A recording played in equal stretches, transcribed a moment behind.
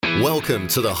Welcome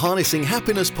to the Harnessing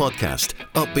Happiness podcast.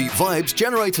 Upbeat vibes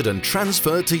generated and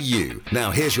transferred to you.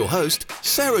 Now here's your host,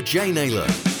 Sarah J. Naylor.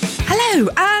 Hello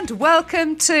and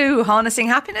welcome to Harnessing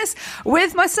Happiness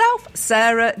with myself,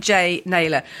 Sarah J.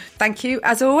 Naylor. Thank you,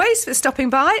 as always, for stopping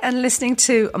by and listening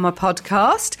to my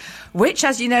podcast, which,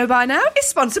 as you know by now, is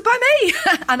sponsored by me.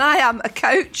 And I am a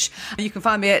coach. You can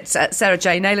find me at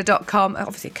sarahjnaylor.com.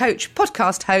 Obviously a coach,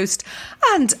 podcast host,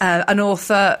 and an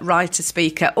author, writer,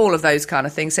 speaker, all of those kind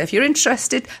of things. So if you're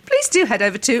interested, please do head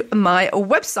over to my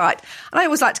website. And I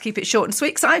always like to keep it short and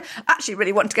sweet because I actually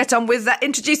really want to get on with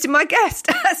introducing my guest.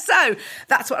 So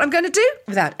that's what I'm going to do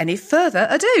without any further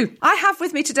ado. I have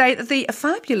with me today the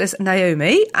fabulous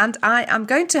Naomi, and I am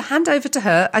going to hand over to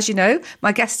her. As you know,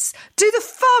 my guests do the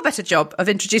far better job of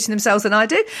introducing themselves than I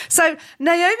do. So,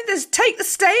 Naomi, take the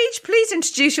stage. Please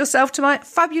introduce yourself to my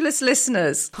fabulous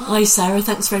listeners. Hi, Sarah.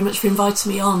 Thanks very much for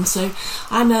inviting me on. So,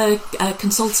 I'm a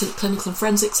consultant clinical and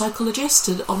forensic psychologist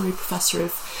and honorary professor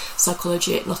of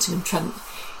psychology at Nottingham Trent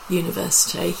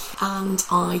University, and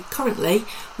I currently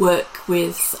work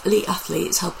with elite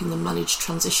athletes, helping them manage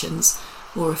transitions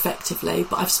more effectively,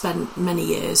 but I've spent many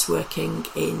years working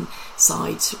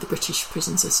inside the British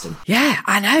prison system. Yeah,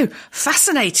 I know.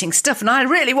 Fascinating stuff, and I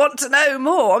really want to know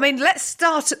more. I mean, let's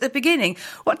start at the beginning.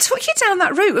 What took you down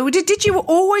that route? Did you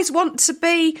always want to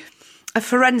be a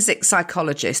forensic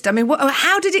psychologist? I mean,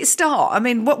 how did it start? I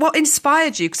mean, what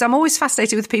inspired you? Because I'm always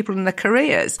fascinated with people and their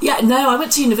careers. Yeah, no, I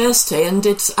went to university and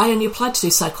I only applied to do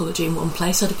psychology in one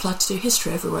place. I'd applied to do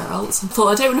history everywhere else and thought,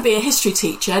 I don't want to be a history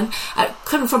teacher. And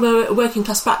coming from a working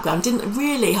class background, didn't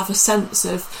really have a sense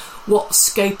of what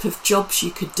scope of jobs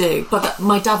you could do. But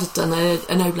my dad had done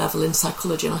an O-level in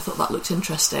psychology and I thought that looked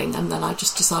interesting, and then I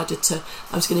just decided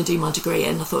I was going to do my degree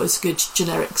in. I thought it was a good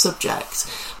generic subject.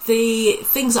 The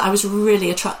things that I was really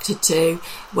attracted to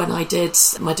when I did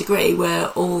my degree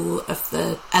were all of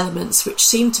the elements which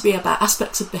seemed to be about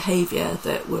aspects of behaviour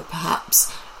that were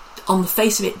perhaps, on the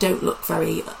face of it, don't look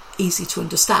very easy to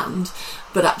understand,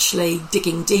 but actually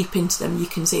digging deep into them you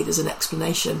can see there's an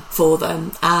explanation for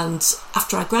them. And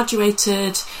after I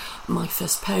graduated, my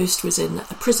first post was in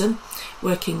a prison,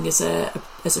 working as a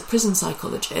prison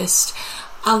psychologist.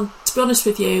 And to be honest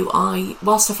with you,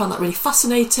 whilst I found that really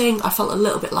fascinating, I felt a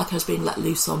little bit like I was being let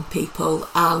loose on people,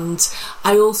 and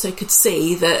I also could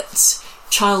see that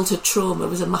childhood trauma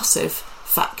was a massive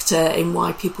factor in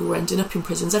why people were ending up in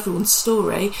prisons. Everyone's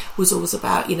story was always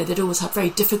about, they'd always had very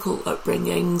difficult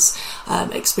upbringings,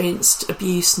 experienced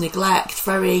abuse, neglect,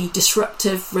 very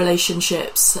disruptive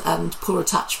relationships and poor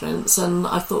attachments. And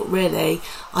I thought, really,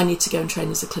 I need to go and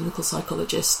train as a clinical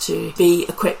psychologist to be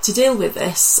equipped to deal with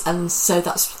this. And so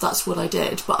that's what I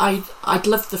did. But I'd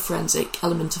loved the forensic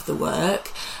element of the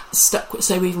work.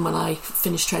 So even when I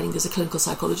finished training as a clinical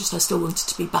psychologist, I still wanted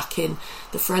to be back in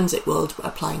the forensic world,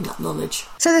 applying that knowledge.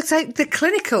 So the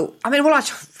clinical,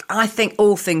 I think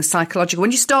all things psychological,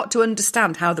 when you start to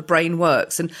understand how the brain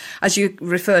works, and as you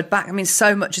referred back,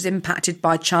 so much is impacted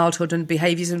by childhood and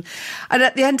behaviours, and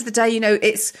at the end of the day,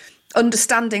 it's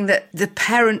understanding that the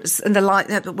parents and the like,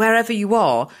 wherever you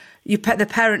are, the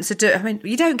parents are doing.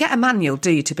 You don't get a manual,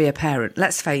 do you, to be a parent?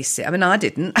 Let's face it. I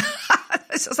didn't.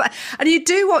 And you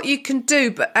do what you can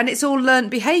do, and it's all learnt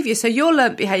behaviour. So your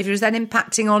learnt behaviour is then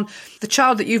impacting on the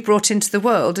child that you've brought into the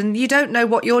world, and you don't know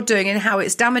what you're doing and how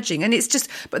it's damaging. And it's just,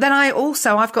 but then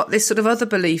I've got this sort of other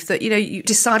belief that, you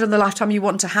decide on the lifetime you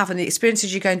want to have and the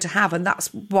experiences you're going to have, and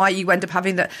that's why you end up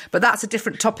having that. But that's a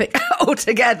different topic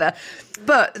altogether.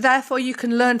 But therefore you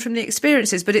can learn from the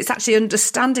experiences, but it's actually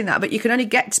understanding that. But you can only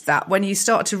get to that when you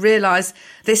start to realise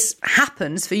this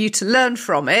happens for you to learn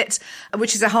from it,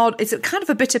 which is it's a kind of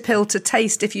a bitter pill to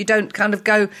taste if you don't kind of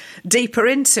go deeper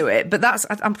into it. But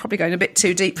I'm probably going a bit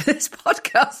too deep for this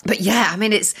podcast. But yeah,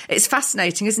 it's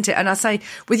fascinating, isn't it? And I say,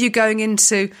 with you going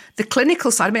into the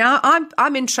clinical side,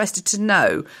 I'm interested to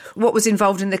know what was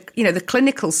involved in the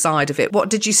clinical side of it. What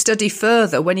did you study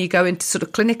further when you go into sort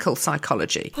of clinical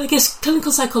psychology? I guess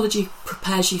clinical psychology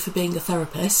prepares you for being a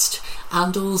therapist,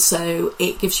 and also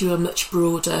it gives you a much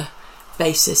broader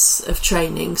basis of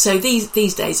training. So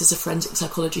these days, as a forensic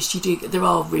psychologist, there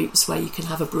are routes where you can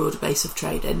have a broader base of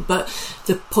training. But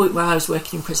the point where I was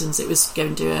working in prisons, it was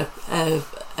going to do an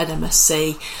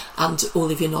MSc, and all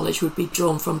of your knowledge would be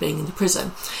drawn from being in the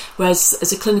prison. Whereas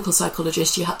as a clinical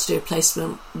psychologist, you had to do a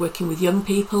placement working with young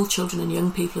people, children and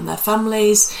young people and their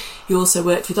families. You also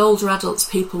worked with older adults,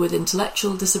 people with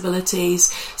intellectual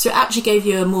disabilities. So it actually gave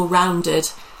you a more rounded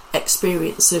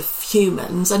experience of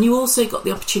humans, and you also got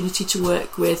the opportunity to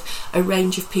work with a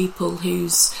range of people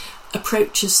whose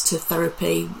approaches to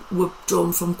therapy were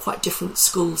drawn from quite different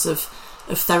schools of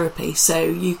therapy. So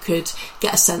you could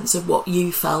get a sense of what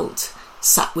you felt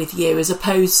sat with you, as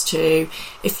opposed to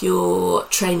if you're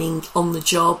training on the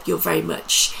job, you're very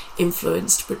much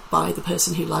influenced by the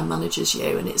person who line manages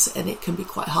you, and it can be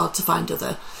quite hard to find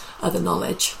other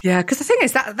knowledge. Yeah, because the thing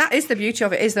is that is the beauty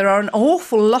of it, is there are an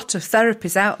awful lot of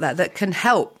therapies out there that can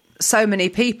help so many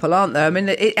people, aren't there? I mean,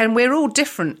 and we're all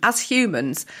different as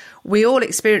humans. We all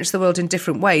experience the world in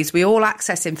different ways. We all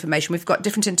access information. We've got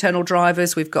different internal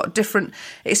drivers. We've got different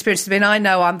experiences. I mean, I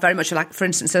know I'm very much like, for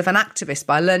instance, of an activist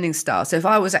by learning style. So if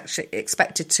I was actually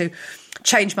expected to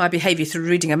change my behaviour through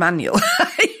reading a manual,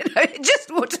 it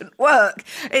just wouldn't work.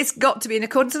 It's got to be in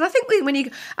accordance. And I think when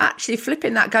you actually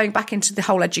flipping that, going back into the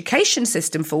whole education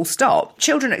system, full stop,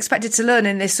 children are expected to learn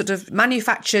in this sort of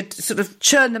manufactured, sort of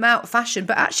churn them out fashion.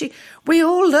 But actually, we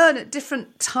all learn at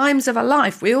different times of our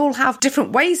life. We all have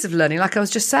different ways of learning. Like I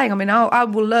was just saying, I mean, I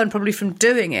will learn probably from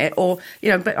doing it, or,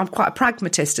 but I'm quite a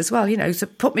pragmatist as well, so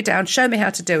put me down, show me how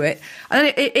to do it. And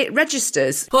then it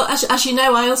registers. Well, as you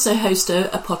know, I also host a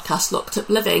podcast, Locked Up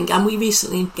Living, and we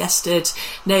recently guested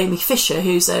Naomi Fisher,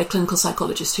 who's a clinical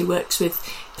psychologist who works with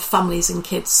families and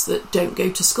kids that don't go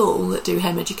to school, that do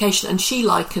home education, and she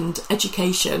likened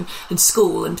education and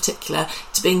school in particular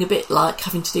to being a bit like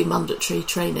having to do mandatory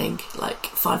training like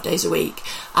 5 days a week.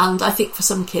 And I think for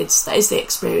some kids that is the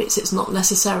experience. It's not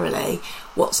necessarily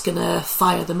what's going to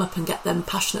fire them up and get them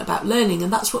passionate about learning,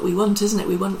 and that's what we want, isn't it?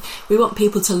 We want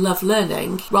people to love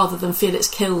learning rather than feel it's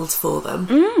killed for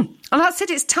them. And that's it,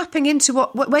 it's tapping into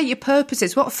where your purpose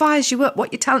is, what fires you up,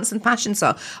 what your talents and passions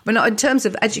are. I mean, in terms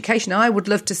of education, I would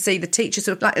love to see the teachers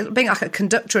sort of like being like a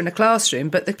conductor in a classroom,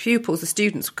 but the pupils, the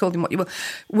students, call them what you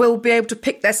will be able to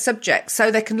pick their subjects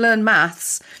so they can learn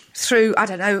maths through, I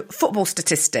don't know, football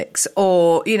statistics,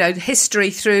 or,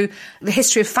 history through the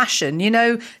history of fashion,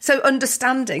 so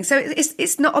understanding. So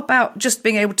it's not about just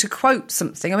being able to quote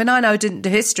something. I mean, I know I didn't do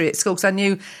history at school because I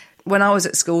knew when I was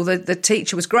at school, the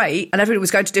teacher was great and everybody was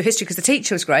going to do history because the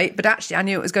teacher was great, but actually I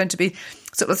knew it was going to be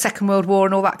sort of the Second World War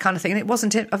and all that kind of thing, and it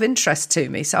wasn't of interest to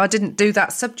me, so I didn't do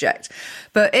that subject.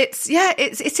 But it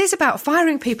is about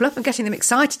firing people up and getting them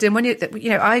excited. And when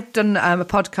I've done a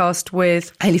podcast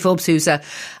with Hayley Forbes, who's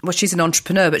she's an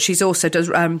entrepreneur, but she's also does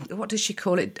what does she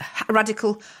call it?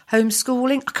 Radical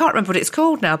homeschooling. I can't remember what it's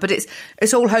called now, but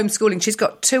it's all homeschooling. She's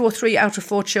got 2 or 3 out of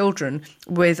 4 children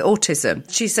with autism.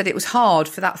 She said it was hard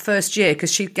for that first year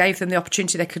because she gave them the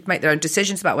opportunity they could make their own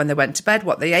decisions about when they went to bed,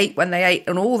 what they ate, when they ate,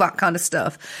 and all that kind of stuff.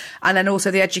 And then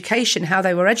also the education, how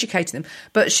they were educating them.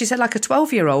 But she said like a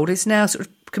 12-year-old is now sort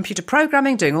of computer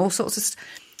programming, doing all sorts of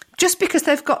just because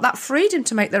they've got that freedom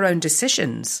to make their own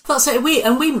decisions. That's it. We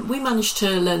manage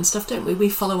to learn stuff, don't we? We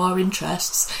follow our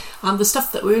interests, and the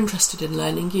stuff that we're interested in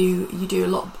learning, you do a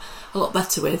lot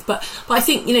better with. But I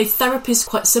think, therapy is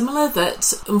quite similar.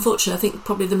 That unfortunately, I think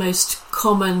probably the most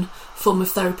common form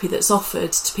of therapy that's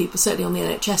offered to people, certainly on the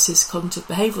NHS, is cognitive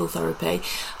behavioural therapy,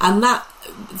 and that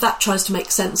tries to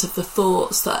make sense of the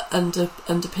thoughts that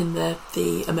underpin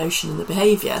the emotion and the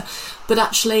behaviour. But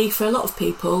actually, for a lot of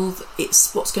people,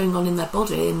 it's what's going on in their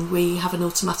body, and we have an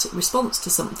automatic response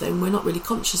to something. We're not really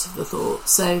conscious of the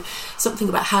thoughts. So something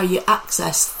about how you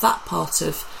access that part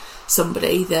of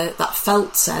somebody, that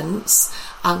felt sense,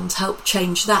 and help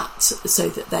change that so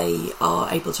that they are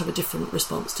able to have a different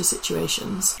response to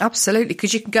situations. Absolutely,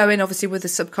 because you can go in obviously with the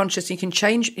subconscious, you can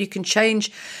change.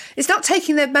 It's not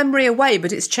taking their memory away,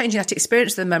 but it's changing that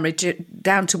experience of the memory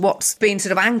down to what's been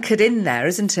sort of anchored in there,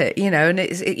 isn't it?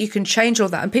 And you can change all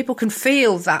that, and people can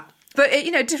feel that. But,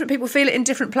 different people feel it in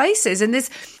different places. And there's,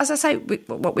 as I say,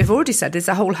 what we've already said, there's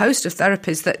a whole host of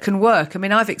therapies that can work. I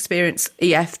mean, I've experienced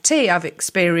EFT, I've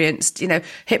experienced,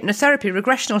 hypnotherapy,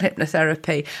 regressional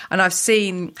hypnotherapy, and I've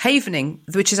seen havening,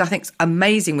 which is, I think,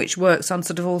 amazing, which works on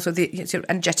sort of also the sort of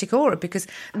energetic aura, because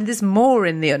there's more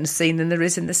in the unseen than there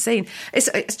is in the seen.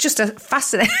 It's just a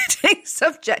fascinating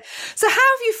subject. So how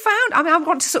have you found, I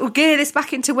want to sort of gear this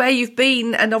back into where you've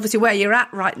been and obviously where you're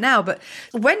at right now, but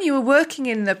when you were working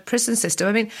in the prison system,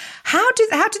 I mean, how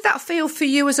did that feel for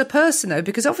you as a person, though?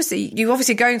 Because you're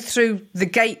obviously going through the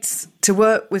gates to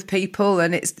work with people,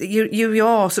 and it's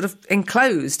you're sort of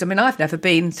enclosed. I mean, I've never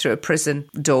been through a prison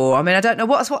door. I mean, I don't know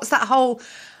what's that whole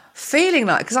feeling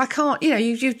like, because I can't,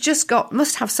 you've just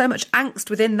must have so much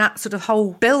angst within that sort of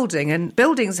whole building, and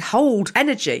buildings hold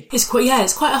energy. It's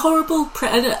quite a horrible,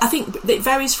 I think it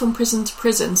varies from prison to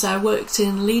prison. So I worked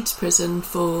in Leeds prison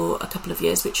for a couple of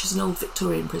years, which is an old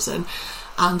Victorian prison,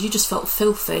 and you just felt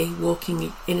filthy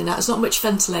walking in and out. There's not much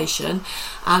ventilation,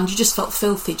 and you just felt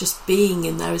filthy just being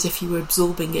in there, as if you were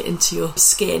absorbing it into your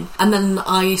skin. And then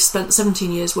I spent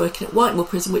 17 years working at Whitemoor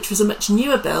prison, which was a much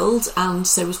newer build, and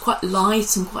so it was quite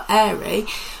light and quite airy.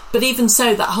 But even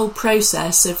so, that whole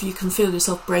process of you can feel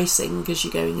yourself bracing as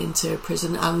you're going into a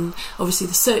prison, and obviously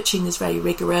the searching is very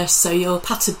rigorous, so you're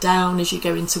patted down as you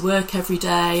go into work every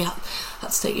day,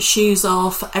 have to take your shoes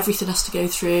off, everything has to go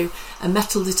through a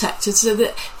metal detector, so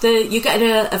that you're getting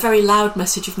a very loud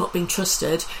message of not being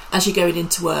trusted as you're going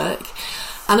into work.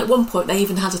 And at one point they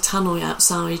even had a tannoy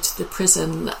outside the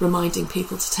prison reminding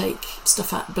people to take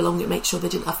stuff out belonging, make sure they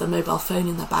didn't have their mobile phone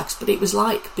in their bags. But it was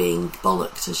like being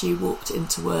bollocked as you walked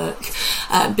into work,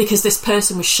 because this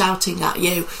person was shouting at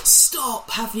you,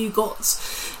 "Stop, have you got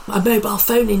a mobile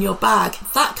phone in your bag?"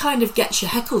 That kind of gets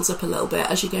your heckles up a little bit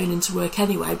as you're going into work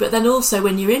anyway. But then also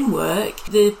when you're in work,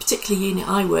 the particular unit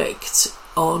I worked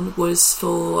on was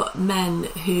for men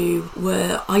who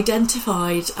were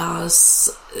identified as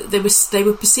they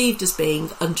were perceived as being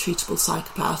untreatable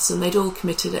psychopaths, and they'd all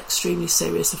committed extremely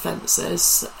serious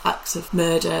offences, acts of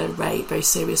murder, rape, very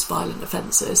serious violent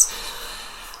offences.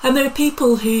 And there were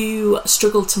people who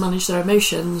struggled to manage their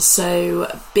emotions,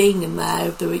 so being in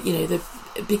there'd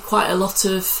be quite a lot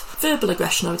of verbal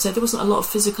aggression, I would say. There wasn't a lot of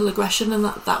physical aggression, and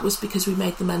that was because we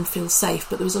made the men feel safe,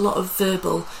 but there was a lot of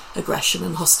verbal aggression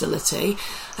and hostility.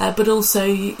 But also,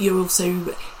 you're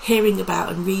also hearing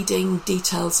about and reading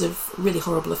details of really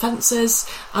horrible offences,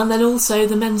 and then also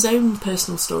the men's own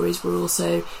personal stories were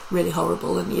also really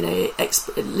horrible, and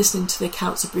listening to the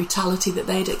accounts of brutality that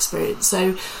they'd experienced. So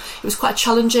it was quite a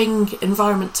challenging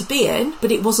environment to be in,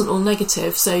 but it wasn't all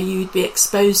negative, so you'd be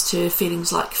exposed to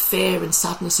feelings like fear and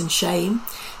sadness and shame,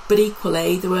 but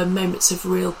equally there were moments of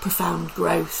real profound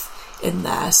growth in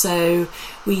there. So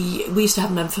we used to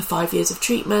have men for 5 years of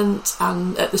treatment,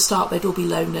 and at the start they'd all be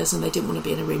loners and they didn't want to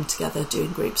be in a room together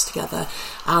doing groups together,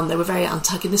 and they were very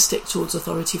antagonistic towards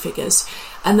authority figures.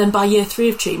 And then by year 3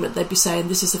 of treatment they'd be saying,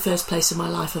 "This is the first place in my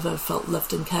life I've ever felt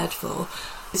loved and cared for."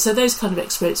 So those kind of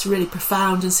experiences are really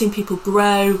profound, and seeing people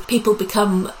grow, people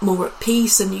become more at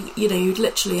peace, and you'd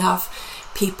literally have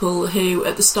people who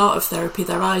at the start of therapy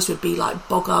their eyes would be like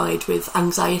bog-eyed with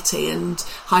anxiety and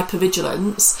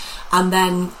hypervigilance, and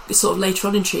then sort of later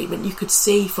on in treatment you could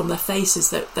see from their faces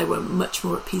that they were much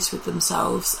more at peace with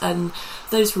themselves, and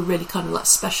those were really kind of like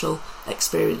special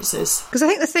experiences. Because I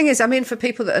think the thing is, I mean, for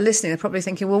people that are listening, they're probably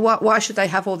thinking, well, why should they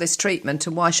have all this treatment,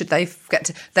 and why should they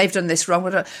they've done this wrong?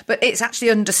 But it's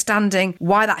actually understanding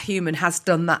why that human has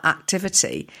done that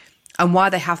activity and why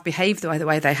they have behaved the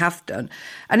way they have done.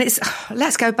 And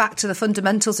let's go back to the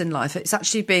fundamentals in life. It's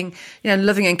actually being,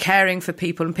 loving and caring for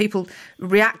people, and people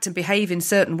react and behave in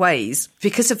certain ways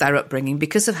because of their upbringing,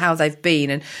 because of how they've been,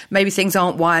 and maybe things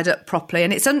aren't wired up properly.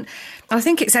 And I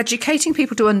think it's educating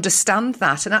people to understand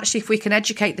that. And actually, if we can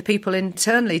educate the people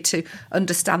internally to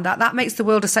understand that makes the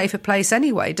world a safer place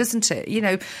anyway, doesn't it?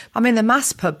 The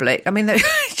mass public,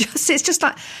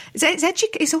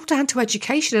 it's all down to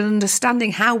education and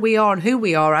understanding how we are and who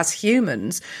we are as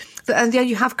humans. And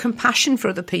you have compassion for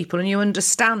other people, and you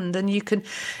understand, and you can.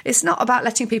 It's not about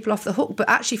letting people off the hook, but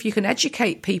actually, if you can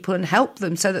educate people and help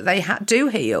them so that they do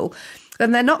heal,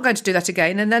 then they're not going to do that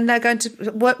again, and then they're going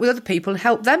to work with other people and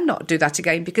help them not do that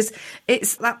again, because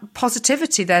it's that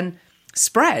positivity then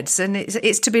spreads, and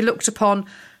it's to be looked upon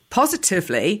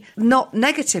positively, not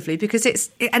negatively, because it's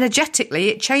energetically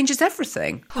it changes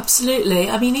everything. Absolutely.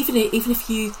 I mean, even if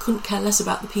you couldn't care less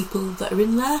about the people that are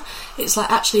in there, it's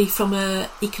like actually from an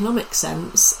economic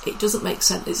sense, it doesn't make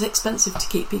sense. It's expensive to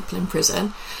keep people in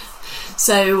prison.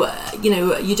 So,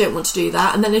 you don't want to do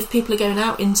that. And then if people are going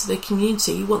out into the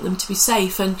community, you want them to be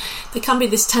safe. And there can be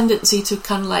this tendency to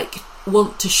kind of like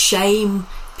want to shame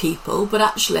people, but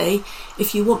actually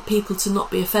if you want people to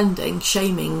not be offending,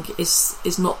 shaming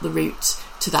is not the route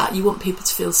to that. You want people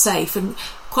to feel safe, and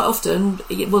quite often,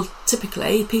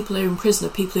 typically people who are in prison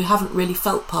are people who haven't really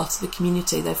felt part of the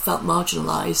community. They've felt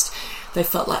marginalised, they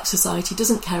felt like society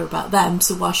doesn't care about them,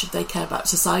 so why should they care about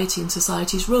society and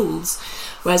society's rules?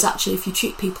 Whereas actually if you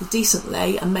treat people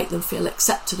decently and make them feel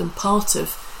accepted and part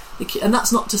of, and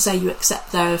that's not to say you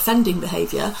accept their offending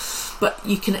behaviour, but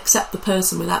you can accept the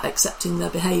person without accepting their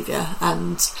behaviour,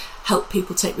 and help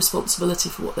people take responsibility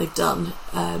for what they've done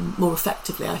more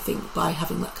effectively, I think, by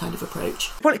having that kind of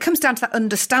approach. Well, it comes down to that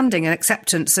understanding and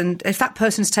acceptance, and if that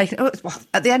person's taken...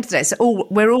 at the end of the day,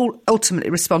 we're all ultimately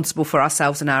responsible for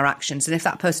ourselves and our actions, and if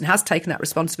that person has taken that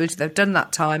responsibility, they've done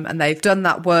that time and they've done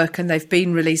that work and they've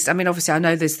been released. I mean, obviously, I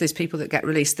know there's people that get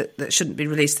released that shouldn't be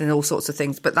released and all sorts of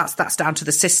things, but that's down to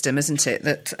the system, isn't it?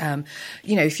 That,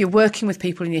 if you're working with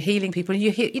people and you're healing people, and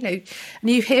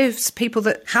you hear people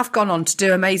that have gone on to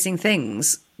do amazing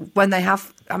things, when they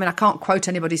have, I mean, I can't quote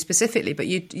anybody specifically, but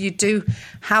you do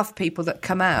have people that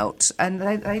come out and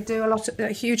they do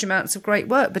huge amounts of great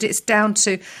work, but it's down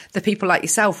to the people like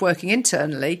yourself working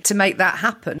internally to make that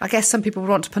happen. I guess some people would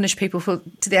want to punish people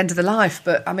to the end of their life,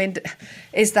 but I mean,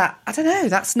 is that, I don't know,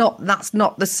 that's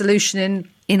not the solution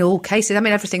in all cases. I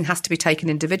mean, everything has to be taken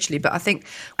individually, but I think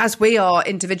as we are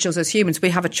individuals, as humans, we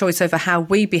have a choice over how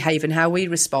we behave and how we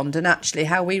respond, and actually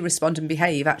how we respond and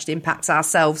behave actually impacts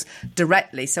ourselves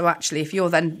directly. So actually, if you're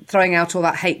then throwing out all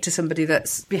that hate to somebody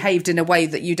that's behaved in a way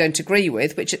that you don't agree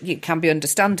with, which it can be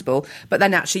understandable, but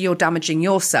then actually you're damaging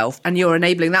yourself and you're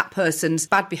enabling that person's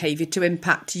bad behaviour to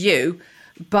impact you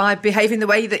by behaving the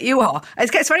way that you are.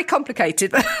 It gets very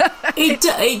complicated.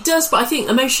 It does, but I think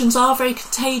emotions are very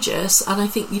contagious, and I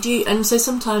think you do. And so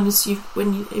sometimes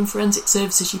when you in forensic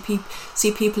services, you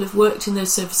see people who've worked in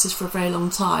those services for a very long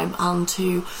time and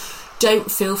who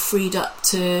don't feel freed up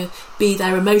to be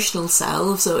their emotional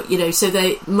selves, or so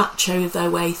they macho their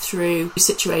way through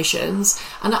situations,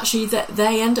 and actually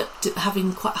they end up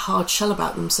having quite a hard shell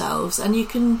about themselves, and you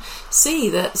can see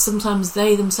that sometimes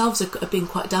they themselves are being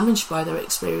quite damaged by their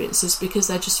experiences because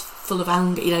they're just full of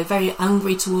anger, very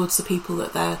angry towards the people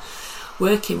that they're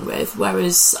working with.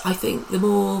 Whereas I think the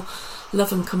more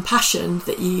love and compassion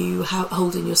that you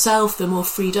hold in yourself, the more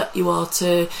freed up you are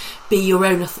to be your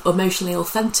own emotionally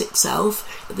authentic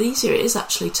self, the easier it is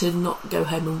actually to not go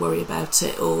home and worry about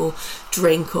it or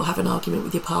drink or have an argument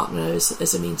with your partner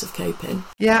as a means of coping.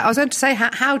 Yeah, I was going to say,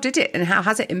 how did it and how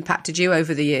has it impacted you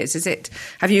over the years?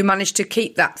 Have you managed to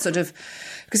keep that sort of,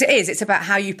 because it's about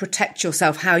how you protect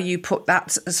yourself, how you put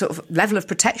that sort of level of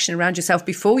protection around yourself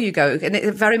before you go. And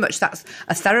it very much that's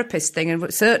a therapist thing.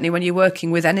 And certainly when you're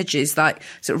working with energies like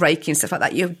sort of Reiki and stuff like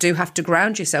that, you do have to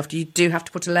ground yourself. You do have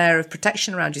to put a layer of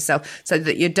protection around yourself so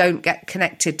that you don't get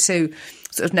connected to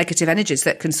sort of negative energies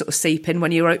that can sort of seep in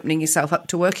when you're opening yourself up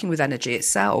to working with energy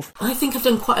itself. I think I've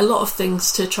done quite a lot of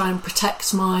things to try and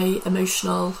protect my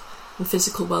emotional and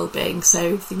physical well-being,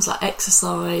 so things like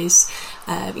exercise,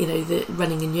 the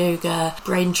running and yoga,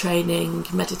 brain training,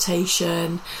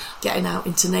 meditation, getting out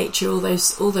into nature, all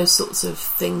those sorts of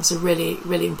things are really,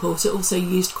 really important. Also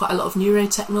used quite a lot of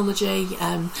neurotechnology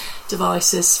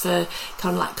devices for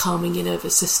kind of like calming your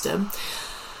nervous system.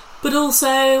 But also,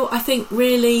 I think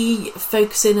really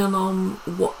focusing on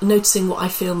noticing what I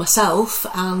feel myself,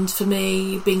 and for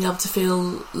me, being able to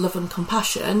feel love and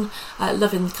compassion,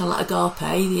 love in kind of like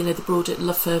agape, the broader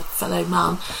love for fellow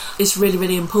man, is really,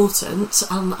 really important.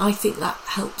 And I think that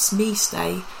helps me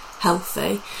stay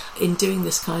healthy in doing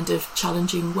this kind of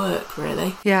challenging work,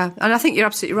 really. Yeah, and I think you're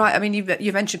absolutely right. I mean,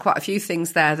 you mentioned quite a few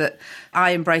things there that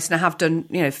I embrace and I have done,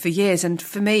 for years. And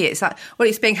for me, it's like, well,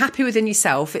 it's being happy within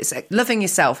yourself. It's like loving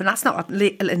yourself. And that's not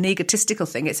an egotistical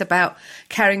thing. It's about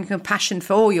caring and compassion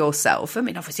for yourself. I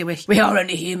mean, obviously, we are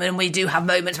only human and we do have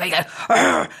moments where you go,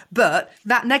 argh! But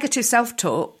that negative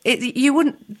self-talk, you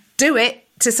wouldn't do it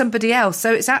to somebody else.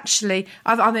 So it's actually,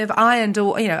 I've ironed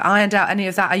out any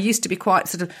of that. I used to be quite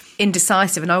sort of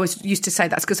indecisive, and I always used to say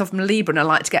that's because I'm a Libra and I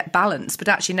like to get balance. But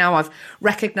actually now I've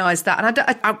recognised that,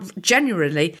 and I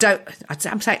genuinely don't.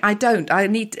 I'm saying I don't.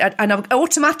 And I'm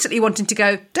automatically wanting to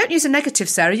go, don't use a negative,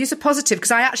 Sarah, use a positive,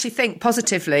 because I actually think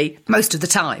positively most of the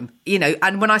time,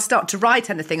 and when I start to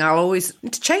write anything, I'll always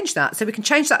need to change that. So we can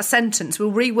change that sentence,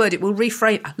 we'll reword it, we'll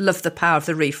reframe. I love the power of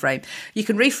the reframe. You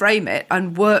can reframe it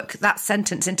and work that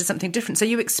sentence into something different, so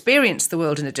you experience the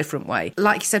world in a different way.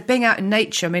 Like you said, being out in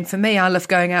nature, I mean, for me, I love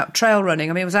going out trail running.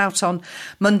 I mean, I was out on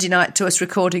Monday night to us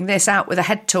recording this, out with a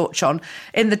head torch on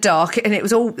in the dark, and it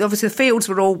was all, obviously the fields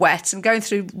were all wet, and going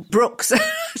through brooks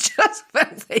just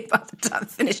filthy by the time I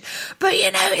finished. But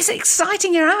it's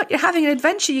exciting. You're out, you're having an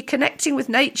adventure, you're connecting with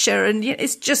nature, and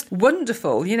it's just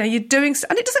wonderful. You're doing,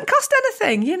 and it doesn't cost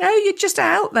anything. You're just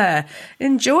out there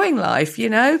enjoying life.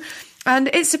 And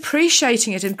it's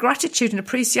appreciating it, and gratitude and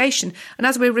appreciation. And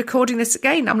as we're recording this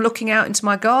again, I'm looking out into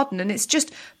my garden, and it's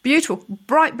just beautiful.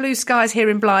 Bright blue skies here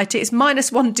in Blighty. It's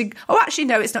 -1 degree. Oh, actually,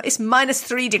 no, it's not. It's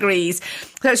 -3 degrees.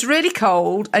 So it's really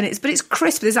cold, but it's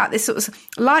crisp. There's like this sort of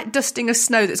light dusting of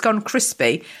snow that's gone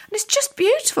crispy. And it's just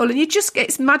beautiful, and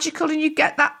it's magical, and you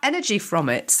get that energy from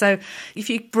it. So if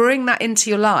you bring that into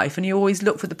your life, and you always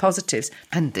look for the positives,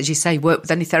 and as you say, work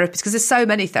with any therapist, because there's so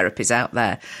many therapies out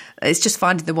there, It's just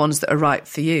finding the ones that are right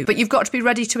for you. But you've got to be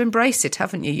ready to embrace it,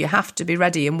 haven't you? You have to be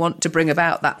ready and want to bring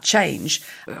about that change.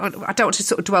 I don't want to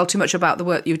sort of dwell too much about the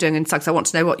work you're doing in sex. I want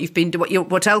to know what you've been doing,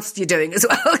 what else you're doing as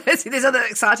well. There's other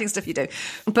exciting stuff you do.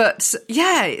 But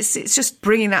yeah, it's just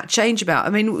bringing that change about. I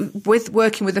mean, with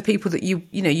working with the people that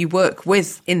you work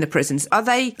with in the prisons, are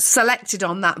they selected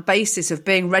on that basis of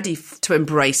being ready to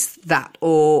embrace that,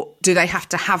 or do they have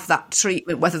to have that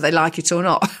treatment whether they like it or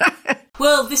not?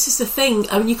 Well, this is the thing.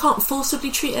 I mean, you can't forcibly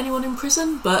treat anyone in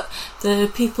prison, but the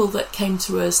people that came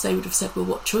to us, they would have said, well,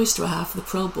 what choice do I have? The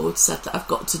parole board said that I've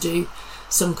got to do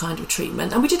some kind of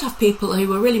treatment. And we did have people who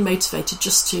were really motivated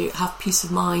just to have peace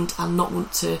of mind and not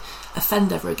want to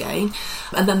offend ever again.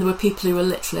 And then there were people who were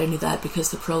literally only there because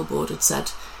the parole board had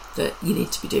said that you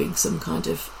need to be doing some kind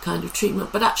of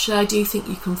treatment. But actually, I do think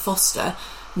you can foster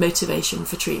motivation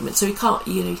for treatment. So you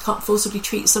can't forcibly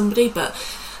treat somebody, but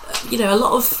a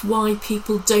lot of why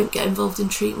people don't get involved in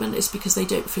treatment is because they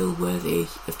don't feel worthy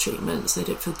of treatment, so they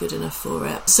don't feel good enough for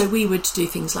it. So we would do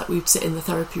things like we'd sit in the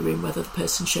therapy room whether the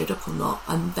person showed up or not,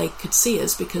 and they could see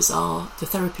us because the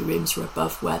therapy rooms were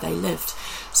above where they lived.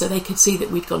 So they could see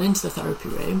that we'd gone into the therapy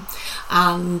room,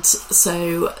 and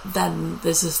so then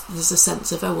there's a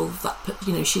sense of, oh well,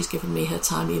 that she's given me her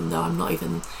time even though I'm not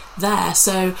even there.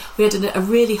 So we had a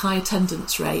really high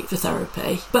attendance rate for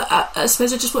therapy. But I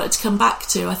suppose I just wanted to come back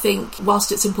to, I think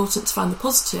whilst it's important to find the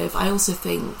positive, I also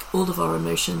think all of our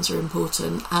emotions are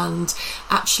important, and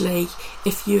actually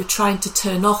if you're trying to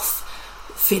turn off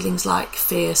feelings like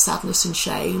fear, sadness and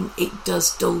shame, it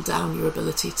does dull down your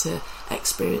ability to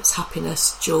experience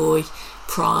happiness, joy,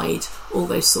 pride, all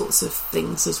those sorts of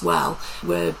things as well.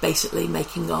 We're basically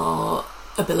making our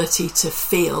ability to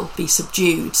feel be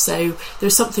subdued. So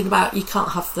there's something about, you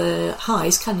can't have the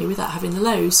highs, can you, without having the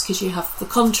lows, because you have the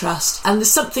contrast. And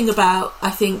there's something about, I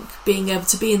think, being able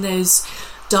to be in those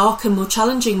dark and more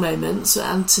challenging moments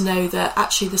and to know that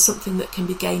actually there's something that can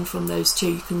be gained from those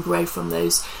too. You can grow from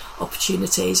those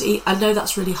opportunities. I know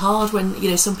that's really hard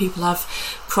when some people have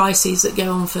crises that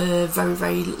go on for very,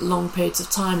 very long periods of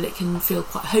time, and it can feel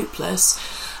quite hopeless.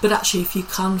 But actually, if you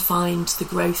can find the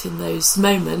growth in those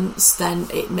moments, then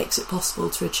it makes it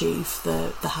possible to achieve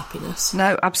the happiness.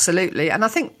 No, absolutely. And I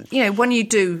think, when you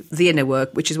do the inner work,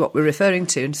 which is what we're referring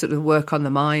to, and sort of work on the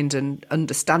mind and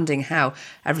understanding how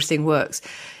everything works,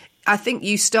 I think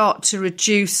you start to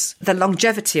reduce the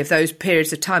longevity of those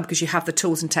periods of time because you have the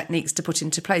tools and techniques to put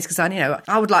into place. Because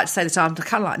I would like to say that I'm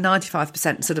kind of like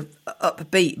 95% sort of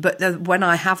upbeat, but when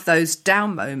I have those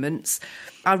down moments,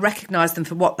 I recognise them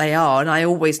for what they are, and I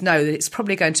always know that it's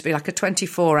probably going to be like a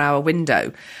 24-hour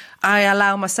window. I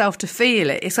allow myself to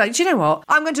feel it. It's like, do you know what?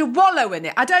 I'm going to wallow in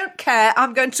it. I don't care.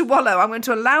 I'm going to wallow. I'm going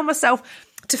to allow myself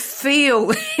to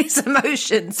feel these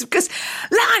emotions because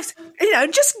life,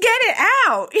 just get it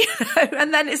out,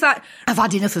 and then it's like, I've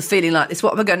had enough of feeling like this.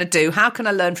 What am I going to do? How can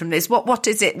I learn from this? What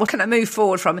is it? What can I move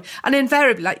forward from? And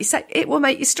invariably, like you say, it will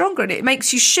make you stronger and it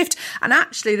makes you shift. And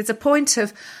actually, there's a point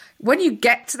of, when you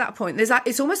get to that point,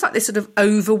 it's almost like this sort of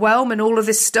overwhelm and all of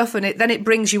this stuff, and then it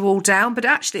brings you all down. But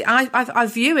actually, I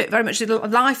view it very much in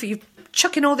life. You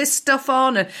chucking all this stuff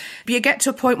on, and you get to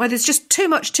a point where there's just too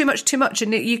much,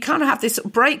 and you kind of have this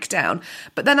breakdown.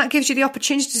 But then that gives you the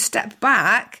opportunity to step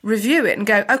back, review it, and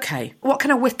go, okay, what can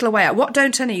I whittle away at? What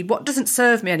don't I need? What doesn't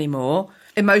serve me anymore?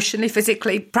 Emotionally,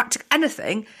 physically, practically,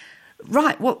 anything.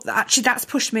 Right, well, actually, that's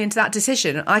pushed me into that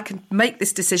decision. I can make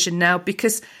this decision now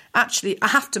because actually I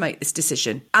have to make this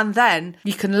decision. And then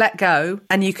you can let go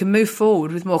and you can move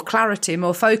forward with more clarity and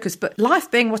more focus. But life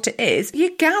being what it is,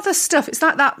 you gather stuff. It's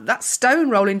like that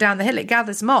stone rolling down the hill. It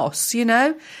gathers moss,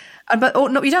 But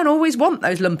you don't always want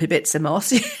those lumpy bits of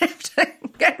moss. You have to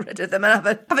get rid of them and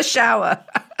have a shower.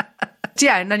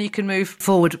 Yeah, and then you can move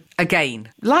forward again.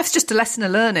 Life's just a lesson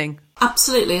of learning.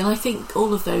 Absolutely, and I think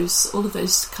all of those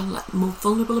kind of like more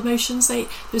vulnerable emotions,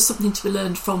 there's something to be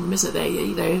learned from them, isn't there?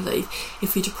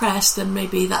 If you're depressed, then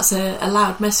maybe that's a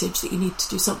loud message that you need to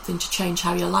do something to change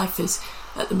how your life is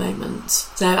at the moment.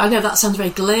 So I know that sounds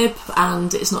very glib,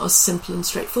 and it's not as simple and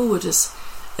straightforward as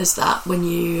that when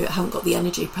you haven't got the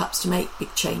energy perhaps to make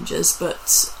big changes.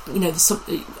 But there's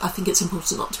something. I think it's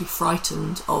important not to be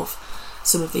frightened of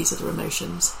some of these other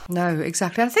emotions. No,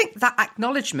 exactly. I think that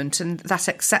acknowledgement and that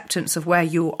acceptance of where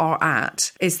you are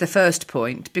at is the first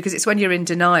point, because it's when you're in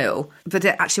denial, but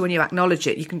actually when you acknowledge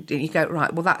it, you go,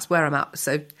 right, well, that's where I'm at,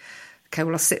 so okay,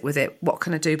 well, I'll sit with it. What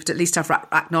can I do? But at least I've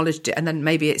acknowledged it. And then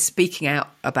maybe it's speaking out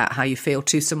about how you feel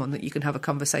to someone that you can have a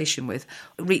conversation with,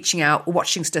 reaching out,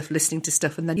 watching stuff, listening to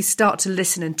stuff. And then you start to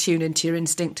listen and tune into your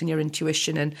instinct and your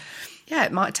intuition. And yeah,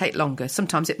 it might take longer.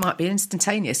 Sometimes it might be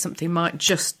instantaneous. Something might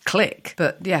just click.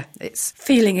 But yeah, it's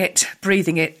feeling it,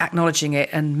 breathing it, acknowledging it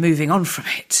and moving on from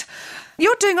it.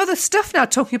 You're doing other stuff now,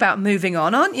 talking about moving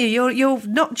on, aren't you? You're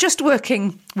not just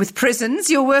working with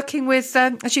prisons, you're working with,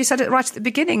 as you said it right at the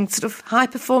beginning, sort of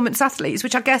high-performance athletes,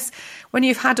 which I guess when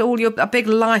you've had a big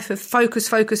life of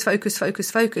focus,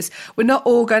 we're not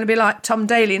all going to be like Tom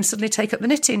Daley and suddenly take up the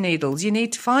knitting needles. You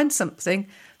need to find something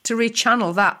to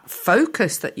rechannel that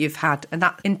focus that you've had and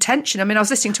that intention. I mean, I was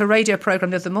listening to a radio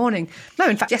programme yesterday morning,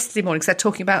 because they're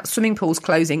talking about swimming pools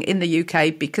closing in the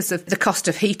UK because of the cost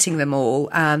of heating them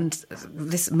all. And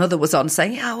this mother was on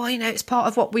saying, it's part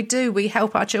of what we do. We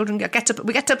help our children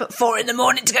we get up at 4 a.m.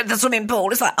 to go to the swimming pool.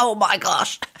 It's like, oh my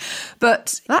gosh.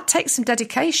 But that takes some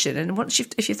dedication. And once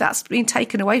if that's been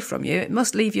taken away from you, it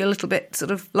must leave you a little bit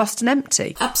sort of lost and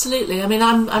empty. Absolutely. I mean,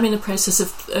 I'm in a process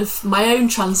of my own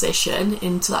transition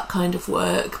into that kind of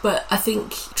work, but I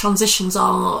think transitions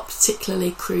are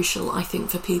particularly crucial, I think,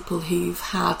 for people who've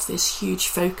had this huge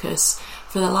focus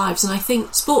for their lives. And I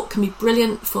think sport can be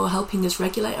brilliant for helping us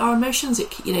regulate our emotions.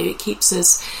 It keeps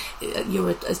us,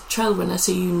 you're a trail runner,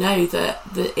 so you know that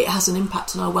it has an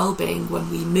impact on our well-being when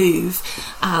we move,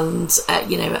 and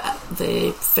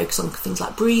the focus on things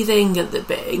like breathing, and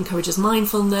that encourages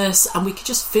mindfulness, and we could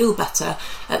just feel better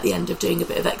at the end of doing a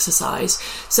bit of exercise.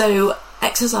 So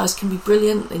exercise can be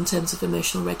brilliant in terms of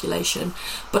emotional regulation,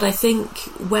 but I think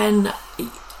when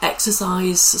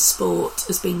exercise, sport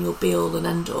has been your be-all and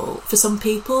end-all, for some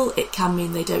people it can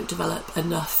mean they don't develop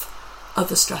enough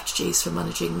other strategies for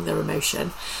managing their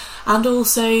emotion. And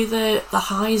also the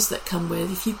highs that come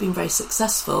with, if you've been very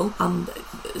successful,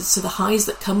 so the highs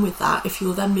that come with that, if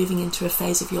you're then moving into a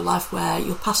phase of your life where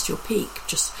you're past your peak,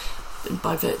 just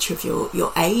by virtue of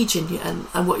your age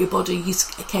and what your body is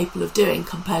capable of doing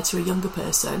compared to a younger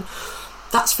person,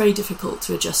 that's very difficult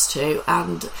to adjust to.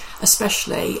 And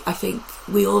especially, I think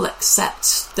we all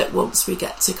accept that once we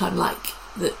get to kind of like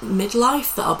the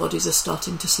midlife, that our bodies are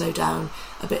starting to slow down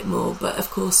a bit more. But of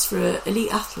course, for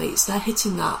elite athletes, they're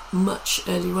hitting that much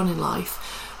earlier on in life,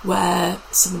 where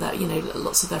some of their,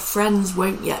 lots of their friends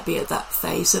won't yet be at that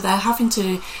phase. So they're having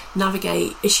to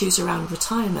navigate issues around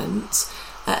retirement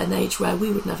at an age where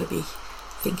we would never be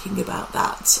thinking about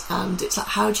that. And it's like,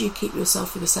 how do you keep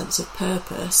yourself with a sense of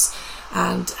purpose,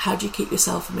 and how do you keep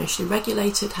yourself emotionally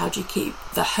regulated? How do you keep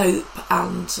the hope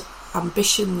and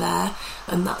ambition there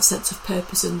and that sense of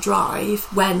purpose and drive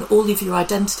when all of your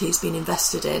identity has been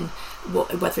invested in,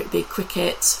 whether it be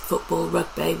cricket, football,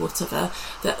 rugby, whatever,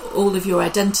 that all of your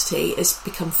identity has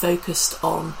become focused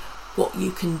on what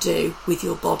you can do with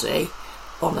your body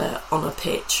on a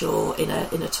pitch or in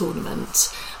a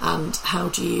tournament? And how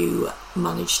do you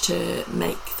manage to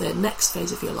make the next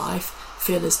phase of your life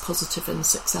feel as positive and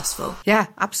successful? Yeah,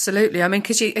 absolutely. I mean,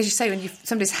 because as you say, when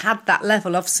somebody's had that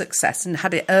level of success and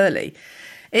had it early,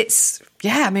 it's,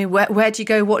 yeah, I mean, where do you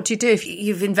go? What do you do? If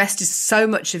you've invested so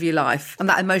much of your life, and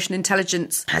that emotional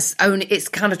intelligence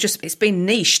it's been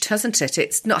niched, hasn't it?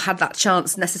 It's not had that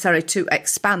chance necessarily to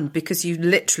expand because you've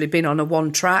literally been on a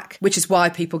one track, which is why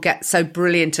people get so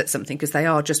brilliant at something, because they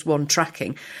are just one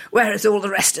tracking, whereas all the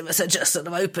rest of us are just sort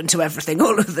of open to everything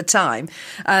all of the time.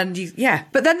 And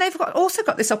but then they've also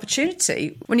got this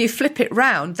opportunity, when you flip it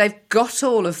round, they've got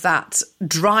all of that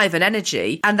drive and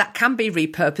energy, and that can be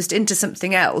repurposed into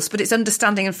something else, but it's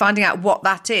understanding and finding out what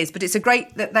that is. But it's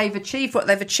great that they've achieved what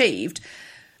they've achieved.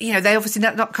 They obviously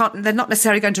they're not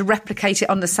necessarily going to replicate it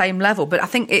on the same level, but I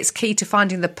think it's key to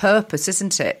finding the purpose,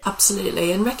 isn't it?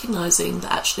 Absolutely, and recognising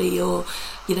that actually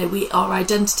our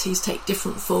identities take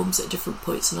different forms at different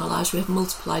points in our lives. We have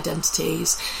multiple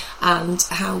identities, and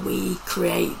how we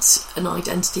create an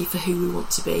identity for who we want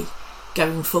to be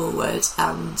going forward,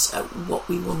 and what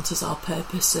we want as our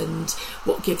purpose, and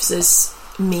what gives us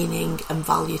meaning and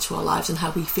value to our lives, and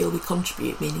how we feel we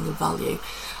contribute meaning and value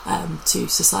to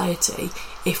society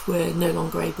if we're no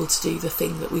longer able to do the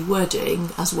thing that we were doing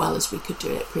as well as we could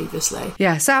do it previously.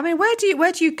 Yeah, so I mean, where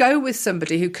do you go with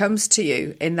somebody who comes to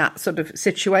you in that sort of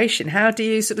situation? How do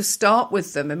you sort of start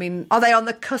with them? I mean, are they on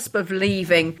the cusp of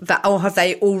leaving that, or have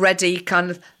they already kind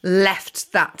of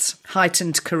left that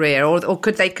heightened career, or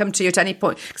could they come to you at any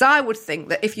point? Because I would think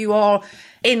that if you are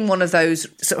in one of those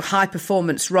sort of high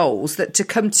performance roles, that to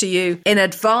come to you in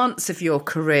advance of your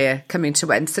career coming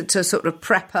to end, so to sort of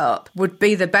prep up, would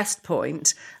be the best point.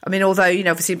 end. I mean, although, you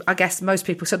know, obviously, I guess most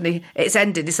people suddenly, it's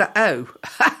ended. It's like, oh,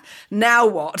 now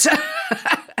what?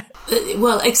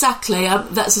 Well, exactly.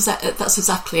 That's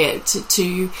exactly it.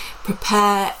 To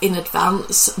prepare in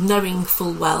advance, knowing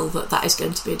full well that is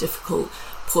going to be a difficult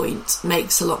point,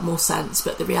 makes a lot more sense.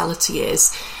 But the reality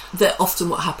is that often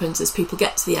what happens is people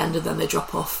get to the end and then they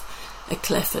drop off a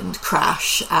cliff and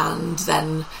crash, and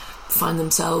then find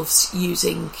themselves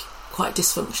using quite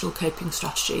dysfunctional coping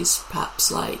strategies,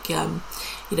 perhaps like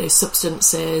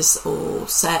substances or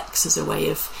sex as a way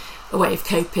of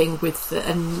coping with,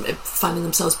 and finding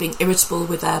themselves being irritable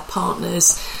with their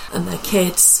partners and their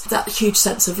kids. That huge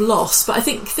sense of loss. But I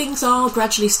think things are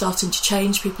gradually starting to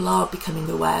change. People are becoming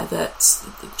aware that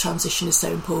transition is so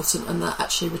important, and that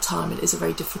actually retirement is a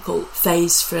very difficult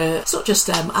phase for, it's not just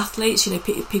athletes. You know,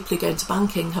 people who go into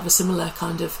banking have a similar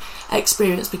kind of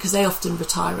experience, because they often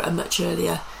retire at a much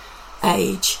earlier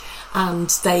age, and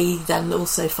they then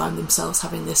also find themselves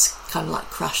having this kind of like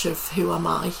crash of, who am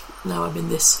I? Now I'm in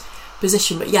this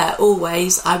position. But yeah,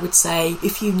 always I would say,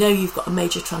 if you know you've got a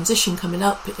major transition coming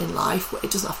up in life,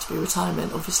 it doesn't have to be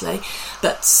retirement obviously,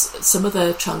 but some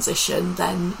other transition,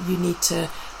 then you need to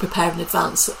prepare in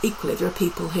advance. So equally, there are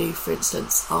people who, for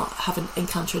instance,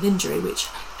 encounter an injury which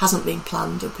hasn't been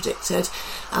planned or predicted,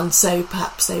 and so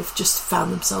perhaps they've just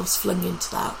found themselves flung into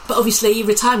that. But obviously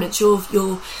retirement's your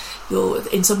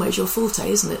in some ways your forte,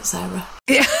 isn't it, Sarah?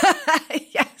 Yeah.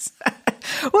 Yes.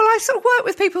 Well, I sort of work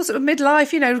with people sort of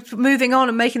midlife, you know, moving on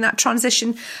and making that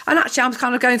transition. And actually, I'm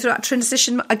kind of going through that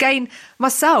transition again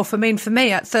myself. I mean, for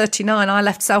me, at 39,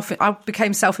 I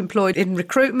became self-employed in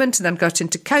recruitment, and then got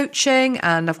into coaching.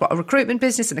 And I've got a recruitment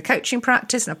business and a coaching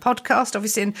practice and a podcast,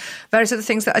 obviously, and various other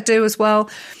things that I do as well.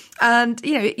 And,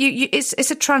 you know,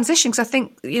 it's a transition, because I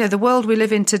think, you know, the world we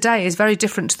live in today is very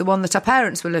different to the one that our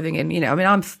parents were living in. You know, I mean,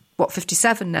 I'm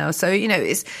 57 now, so, you know,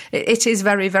 it is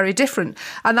very, very different.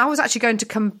 And I was actually going to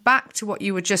come back to what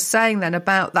you were just saying then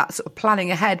about that sort of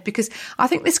planning ahead, because I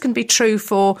think this can be true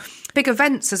for big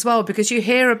events as well, because you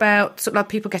hear about sort of like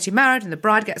people getting married and the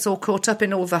bride gets all caught up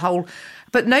in all the whole,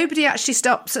 but nobody actually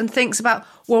stops and thinks about,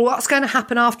 well, what's going to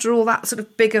happen after all that sort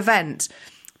of big event?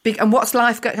 And what's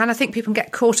life going? And I think people can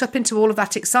get caught up into all of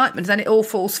that excitement, then it all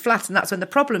falls flat, and that's when the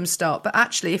problems start. But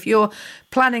actually, if you're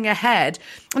planning ahead,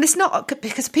 and it's not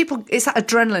because people, it's that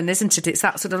adrenaline, isn't it? It's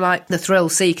that sort of like the thrill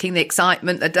seeking, the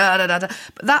excitement, the da-da-da-da.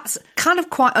 But that's kind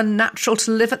of quite unnatural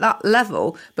to live at that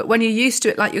level. But when you're used to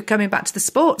it, like you're coming back to the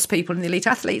sports people and the elite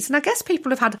athletes, and I guess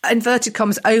people have had, inverted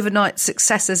commas, overnight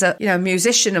success as a, you know,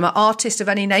 musician or an artist of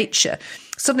any nature,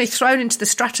 suddenly thrown into the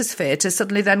stratosphere to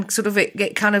suddenly then sort of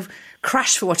get kind of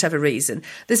crash for whatever reason.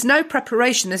 There's no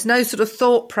preparation, there's no sort of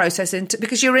thought process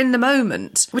because you're in the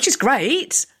moment, which is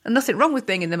great, and nothing wrong with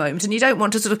being in the moment. And you don't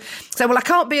want to sort of say, well, I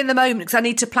can't be in the moment because I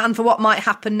need to plan for what might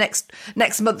happen next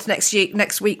month, next year,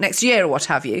 next week, next year, or what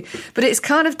have you. But it's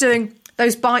kind of doing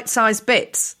those bite-sized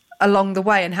bits along the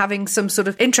way and having some sort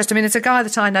of interest. I mean, there's a guy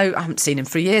that I know, I haven't seen him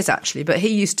for years actually, but he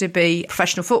used to be a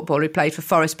professional footballer. He played for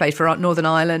Forest, played for Northern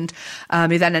Ireland.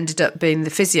 He then ended up being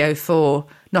the physio for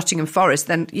Nottingham Forest.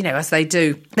 Then, you know, as they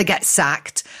do, they get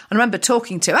sacked. And I remember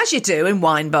talking to, as you do in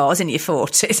wine bars in your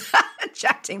 40s,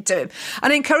 chatting to him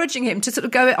and encouraging him to sort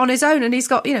of go it on his own. And he's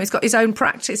got his own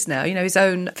practice now, you know, his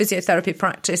own physiotherapy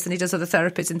practice, and he does other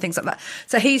therapies and things like that.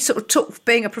 So he sort of took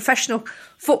being a professional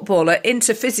footballer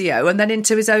into physio and then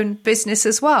into his own business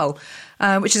as well,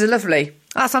 which is a lovely.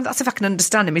 That's if I can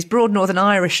understand him. He's broad Northern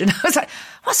Irish, and I was like,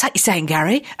 "What's that you're saying,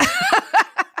 Gary?"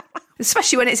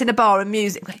 Especially when it's in a bar and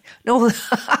music. No,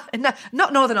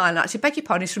 not Northern Ireland, actually. Beg your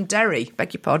pardon, he's from Derry.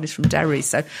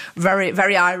 So very,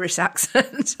 very Irish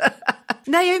accent.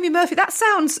 Naomi Murphy, that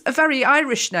sounds a very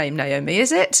Irish name, Naomi,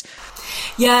 is it?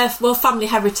 Yeah, well, family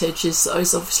heritage is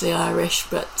obviously Irish,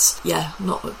 but yeah,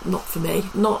 not for me.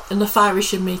 Not enough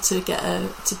Irish in me to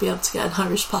be able to get an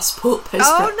Irish passport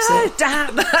post-Brexit. Oh no,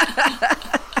 damn.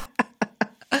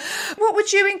 What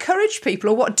would you encourage people,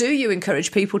 or what do you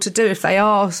encourage people to do if they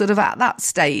are sort of at that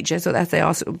stage, as they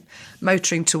are sort of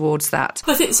motoring towards that?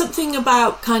 I think something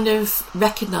about kind of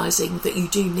recognising that you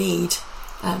do need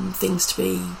things to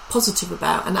be positive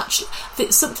about, and actually I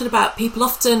think something about people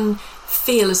often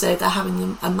feel as though they're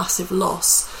having a massive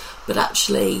loss, but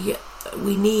actually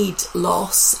we need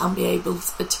loss and be able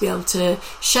to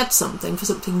shed something for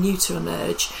something new to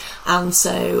emerge. And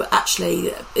so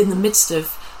actually in the midst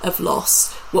of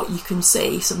loss, what you can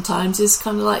see sometimes is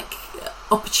kind of like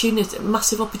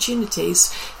massive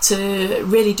opportunities to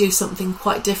really do something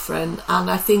quite different. And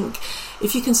I think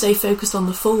if you can stay focused on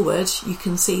the forward, you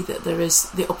can see that there is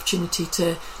the opportunity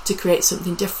to create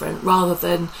something different rather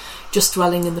than just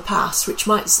dwelling in the past, which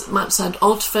might sound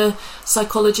odd for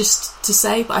psychologists to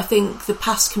say, but I think the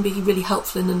past can be really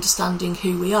helpful in understanding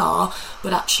who we are,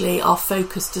 but actually our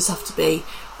focus does have to be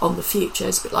on the future.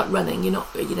 It's a bit like running. You're not,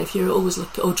 if you're always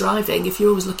or driving, if you're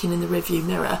always looking in the rearview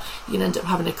mirror, you're going to end up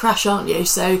having a crash, aren't you?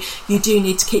 So you do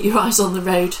need to keep your eyes on the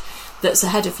road that's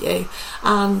ahead of you.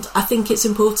 And I think it's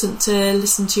important to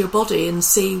listen to your body and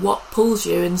see what pulls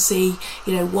you, and see,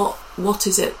 what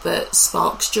is it that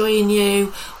sparks joy in you?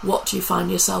 What do you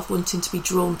find yourself wanting to be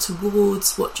drawn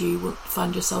towards? What do you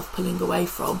find yourself pulling away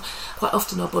from? Quite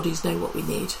often our bodies know what we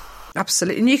need.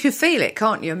 Absolutely. And you can feel it,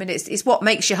 can't you? I mean, it's what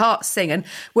makes your heart sing. And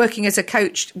working as a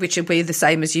coach, which will be the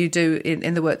same as you do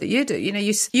in the work that you do,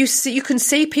 you can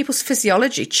see people's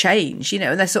physiology change,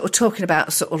 and they're sort of talking about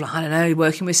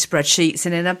working with spreadsheets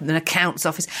and in an accounts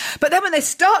office. But then when they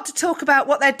start to talk about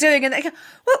what they're doing, and they go,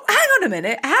 well, hang on a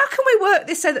minute, how can we work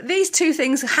this so that these two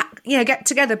things, get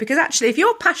together? Because actually, if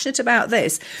you're passionate about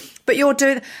this, but you're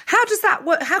doing, how does that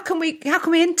work? How can we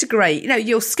integrate,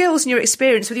 your skills and your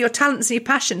experience with your talents and your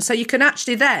passion, so you can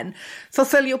actually then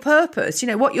fulfill your purpose,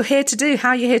 what you're here to do,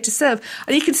 how you're here to serve.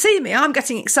 And you can see me, I'm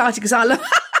getting excited because I love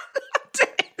doing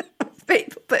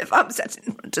people. But if I'm setting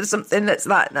in front of something that's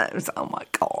like, no, it's, oh my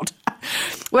God.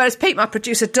 Whereas Pete, my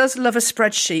producer, does love a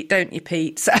spreadsheet, don't you,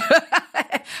 Pete? So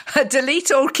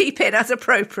delete or keep in as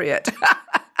appropriate.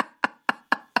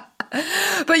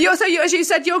 But as you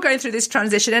said, you're going through this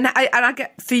transition, and I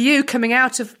get, for you, coming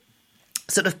out of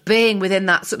sort of being within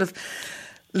that sort of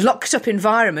locked up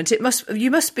environment, you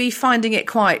must be finding it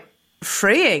quite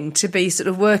freeing to be sort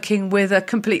of working with a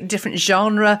completely different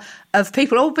genre of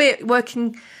people, albeit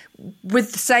working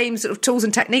with the same sort of tools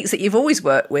and techniques that you've always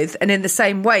worked with, and in the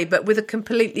same way, but with a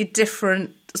completely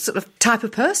different sort of type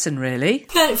of person, really.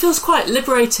 Yeah, it feels quite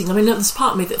liberating. I mean, there's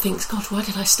part of me that thinks, God, why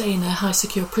did I stay in a high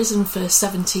secure prison for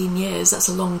 17 years? That's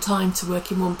a long time to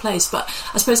work in one place. But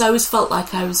I suppose I always felt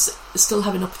like I was still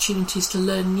having opportunities to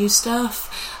learn new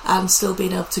stuff and still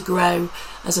being able to grow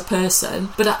as a person.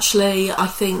 But actually, I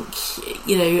think,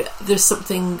 there's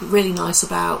something really nice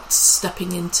about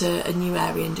stepping into a new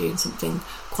area and doing something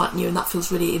quite new, and that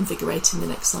feels really invigorating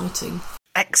and exciting.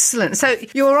 Excellent. So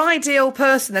your ideal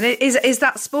person then is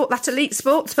that elite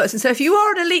sports person. So if you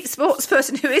are an elite sports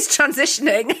person who is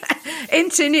transitioning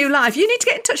into new life, you need to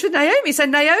get in touch with Naomi. So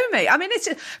Naomi, I mean, it's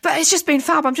just been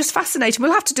fab. I'm just fascinated.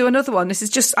 We'll have to do another one. I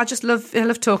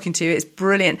love talking to you. It's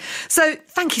brilliant. So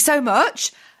thank you so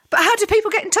much. But how do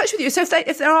people get in touch with you? So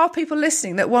if there are people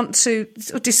listening that want to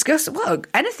discuss,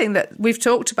 anything that we've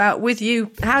talked about with you,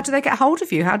 how do they get hold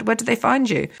of you? Where do they find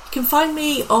you? You can find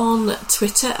me on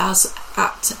Twitter as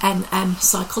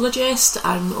 @NMPsychologist.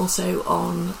 I'm also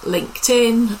on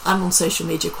LinkedIn. I'm on social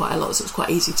media quite a lot, so it's quite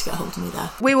easy to get hold of me there.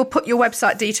 We will put your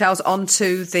website details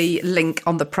onto the link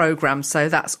on the programme, so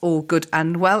that's all good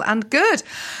and well and good.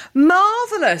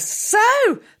 Marvellous. So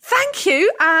thank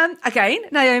you again,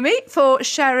 Naomi, for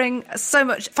sharing so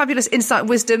much fabulous insight and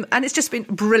wisdom. And it's just been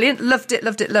brilliant. Loved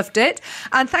it.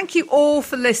 And thank you all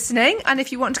for listening. And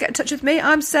if you want to get in touch with me,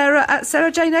 I'm Sarah at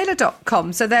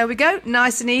sarahjnaylor.com. So there we go.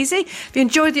 Nice and easy. If you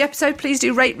enjoyed the episode, please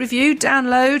do rate, review,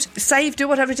 download, save, do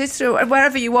whatever it is, through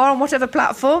wherever you are on whatever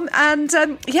platform. And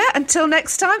until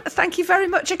next time, thank you very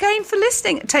much again for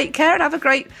listening. Take care and have a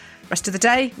great rest of the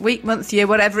day, week, month, year,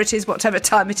 whatever it is, whatever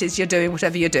time it is you're doing,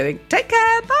 whatever you're doing. Take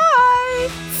care. Bye.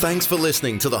 Thanks for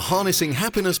listening to the Harnessing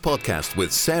Happiness podcast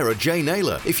with Sarah J.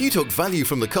 Naylor. If you took value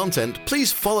from the content,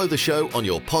 please follow the show on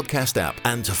your podcast app.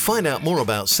 And to find out more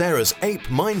about Sarah's APE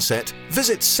mindset,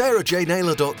 visit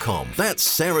sarahjnaylor.com.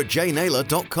 That's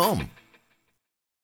sarahjnaylor.com.